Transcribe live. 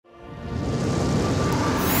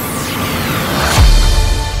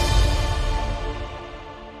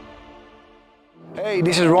Hey,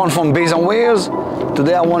 this is Ron from Based on Wheels.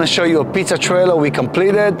 Today I want to show you a pizza trailer we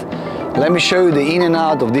completed. Let me show you the in and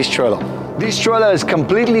out of this trailer. This trailer is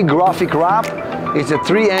completely graphic wrap. It's a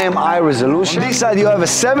 3M high resolution. On this side you have a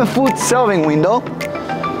 7-foot serving window.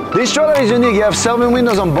 This trailer is unique. You have serving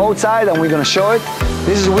windows on both sides and we're going to show it.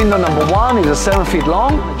 This is window number 1. It's 7 feet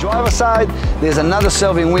long. On the driver's side there's another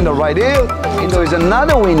serving window right here. There is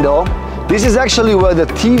another window. This is actually where the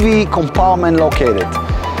TV compartment located.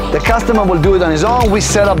 The customer will do it on his own. We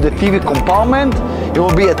set up the TV compartment. It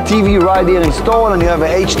will be a TV right here installed and you have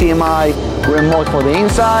an HDMI remote for the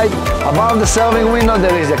inside. Above the serving window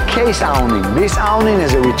there is a case awning. This awning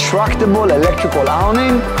is a retractable electrical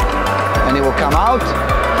awning and it will come out.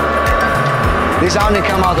 This awning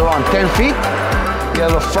comes out around 10 feet. You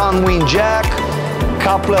have a front wing jack,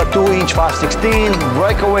 coupler 2-inch 5/16,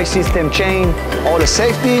 breakaway system chain, all the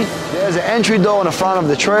safety. There's an entry door on the front of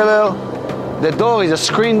the trailer. The door is a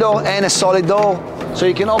screen door and a solid door. So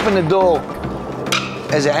you can open the door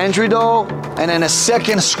as an entry door and then a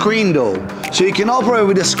second screen door. So you can operate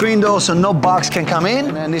with the screen door so no bugs can come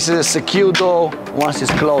in. And this is a secure door once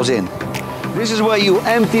it's closed in. This is where you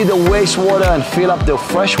empty the wastewater and fill up the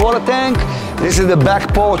freshwater tank. This is the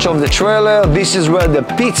back porch of the trailer. This is where the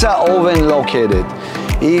pizza oven located.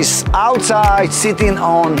 It's outside sitting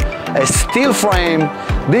on a steel frame.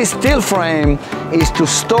 This steel frame is to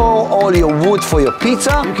store all your wood for your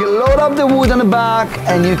pizza. You can load up the wood on the back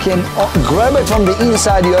and you can grab it from the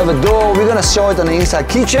inside. You have a door. We're gonna show it on the inside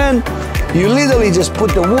kitchen. You literally just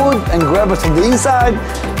put the wood and grab it from the inside.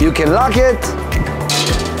 You can lock it.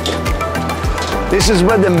 This is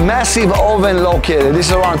where the massive oven located. This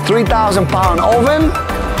is around 3,000 pound oven.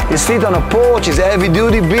 It sits on a porch. It's a heavy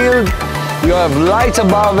duty build. You have lights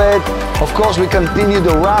above it. Of course, we continue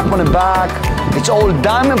the wrap on the back. It's all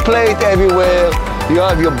diamond plate everywhere. You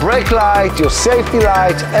have your brake light, your safety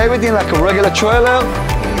lights, everything like a regular trailer.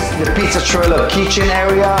 It's the pizza trailer kitchen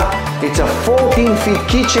area. It's a 14-foot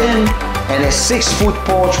kitchen and a 6-foot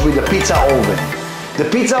porch with a pizza oven. The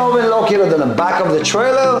pizza oven located on the back of the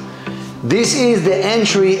trailer. This is the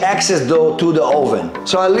entry access door to the oven.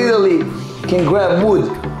 So I literally can grab wood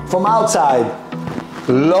from outside,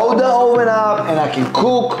 load the oven up, and I can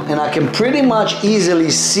cook, and I can pretty much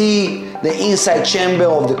easily see the inside chamber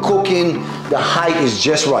of the cooking. The height is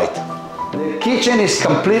just right. The kitchen is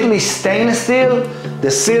completely stainless steel.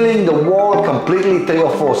 The ceiling, the wall, completely 3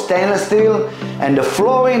 or 4 stainless steel. And the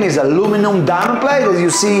flooring is aluminum diamond plate. As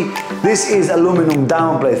you see, this is aluminum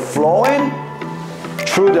diamond plate flooring.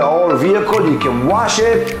 Through the whole vehicle, you can wash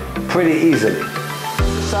it pretty easily.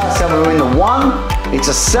 Size 7 window 1. It's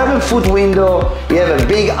a 7-foot window. You have a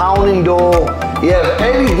big awning door. You have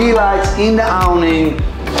LED lights in the awning,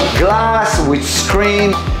 glass with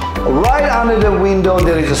screen. Right under the window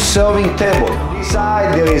there is a serving table. On this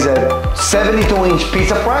side there is a 72-inch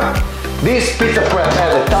pizza prep. This pizza prep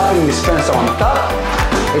has a topping dispenser on top.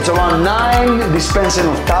 It's around 9 dispensing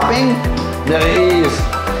of topping. There is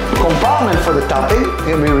a compartment for the topping.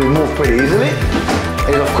 It can be removed pretty easily.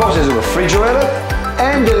 And of course there's a refrigerator.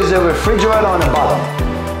 And there is a refrigerator on the bottom.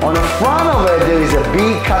 On the front of it, there is a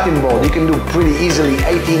big cutting board. You can do pretty easily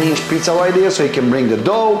 18-inch pizza right there, so you can bring the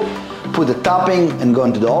dough, put the topping, and go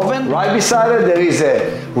into the oven. Right beside it, there is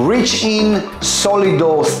a reach-in solid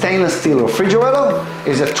door stainless steel refrigerator.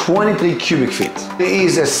 It's a 23 cubic feet. There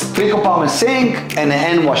is a 3-compartment sink and a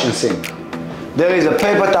hand washing sink. There is a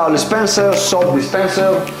paper towel dispenser, soap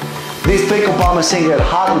dispenser. This 3-compartment sink has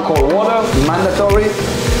hot and cold water, mandatory.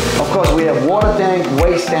 Of course, we have water tank,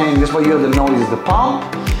 waste tank. This what you have to know is the pump.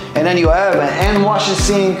 And then you have an hand washing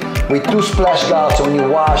sink with 2 splash guards, so when you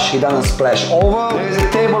wash, it doesn't splash over. There is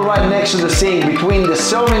a table right next to the sink between the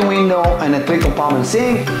serving window and the 3-compartment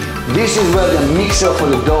sink. This is where the mixer for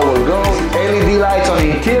the dough will go. LED lights on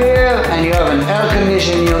the interior, and you have an air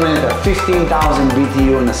conditioning unit at 15,000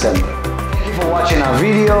 BTU in the center. Thank you for watching our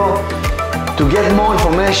video. To get more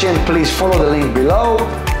information, please follow the link below.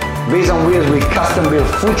 Based on Wheels, we custom build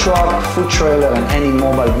food truck, food trailer, and any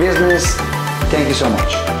mobile business. Thank you so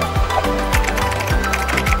much.